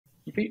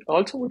We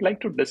also would like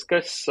to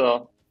discuss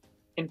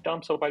in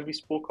terms of while we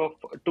spoke of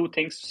two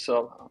things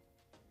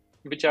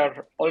which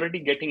are already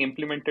getting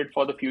implemented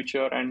for the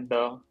future, and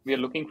we are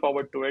looking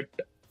forward to it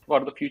for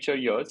the future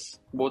years,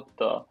 both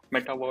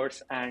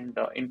metaverse and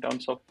in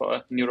terms of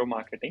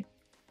neuromarketing.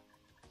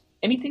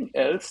 Anything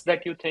else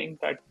that you think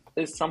that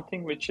is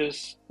something which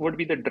is would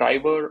be the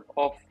driver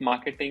of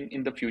marketing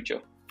in the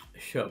future?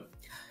 Sure.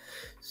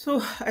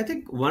 So I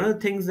think one of the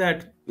things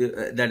that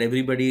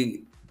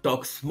everybody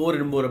talks more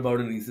and more about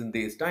in recent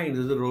days times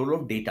is the role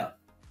of data.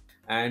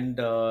 And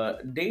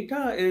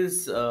data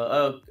is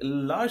a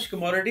large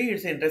commodity.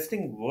 It's an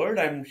interesting word.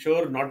 I'm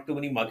sure not too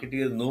many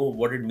marketeers know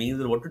what it means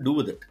and what to do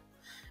with it.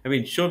 I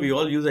mean, sure, we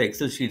all use our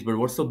Excel sheets, but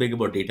what's so big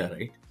about data,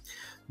 right?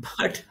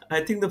 But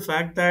I think the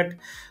fact that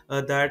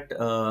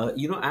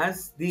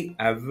as the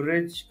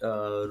average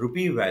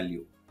rupee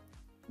value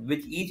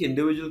which each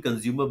individual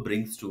consumer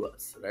brings to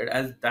us, right,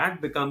 as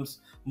that becomes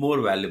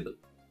more valuable,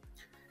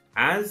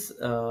 as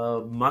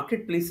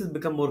marketplaces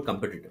become more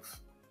competitive,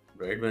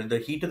 right, when the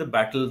heat of the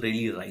battle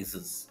really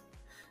rises,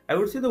 I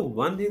would say the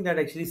one thing that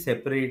actually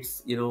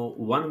separates,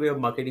 one way of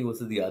marketing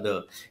versus the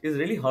other is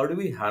really how do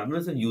we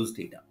harness and use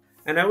data.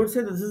 And I would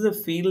say this is a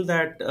field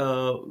that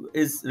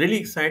is really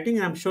exciting.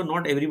 And I'm sure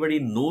not everybody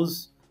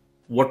knows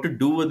what to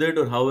do with it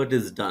or how it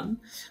is done.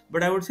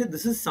 But I would say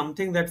this is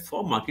something that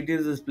for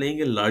marketers is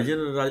playing a larger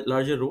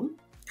role.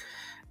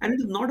 And it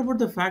is not about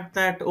the fact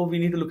that, oh, we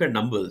need to look at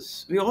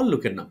numbers. We all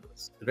look at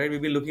numbers, right? We've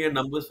been looking at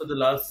numbers for the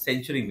last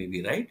century,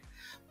 maybe, right?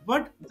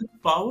 But the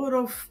power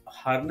of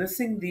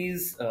harnessing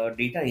these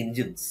data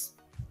engines,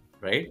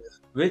 right,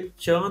 which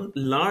churn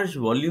large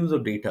volumes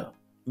of data,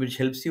 which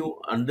helps you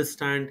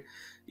understand,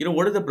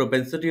 what is the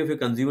propensity of your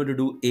consumer to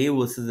do A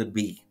versus a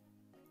B.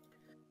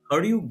 How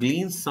do you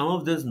glean some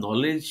of this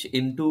knowledge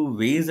into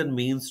ways and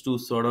means to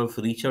sort of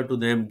reach out to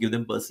them, give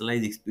them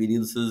personalized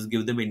experiences,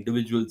 give them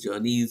individual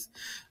journeys,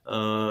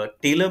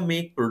 tailor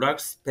make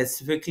products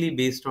specifically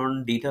based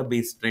on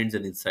database trends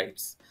and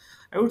insights?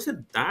 I would say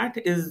that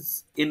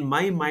is, in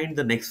my mind,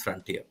 the next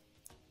frontier,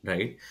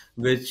 right?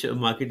 Which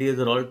marketeers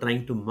are all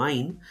trying to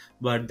mine,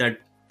 but that,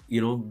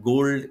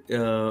 gold,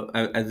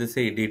 as they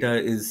say, data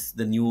is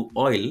the new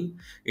oil.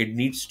 It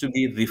needs to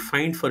be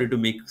refined for it to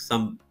make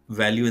some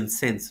value and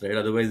sense, right?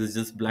 Otherwise it's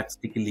just black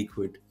sticky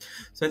liquid.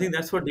 So I think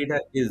that's what data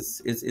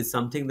is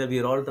something that we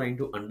are all trying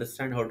to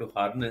understand how to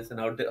harness and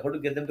how to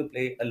get them to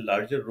play a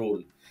larger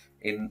role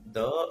in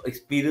the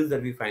experience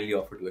that we finally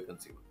offer to a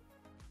consumer.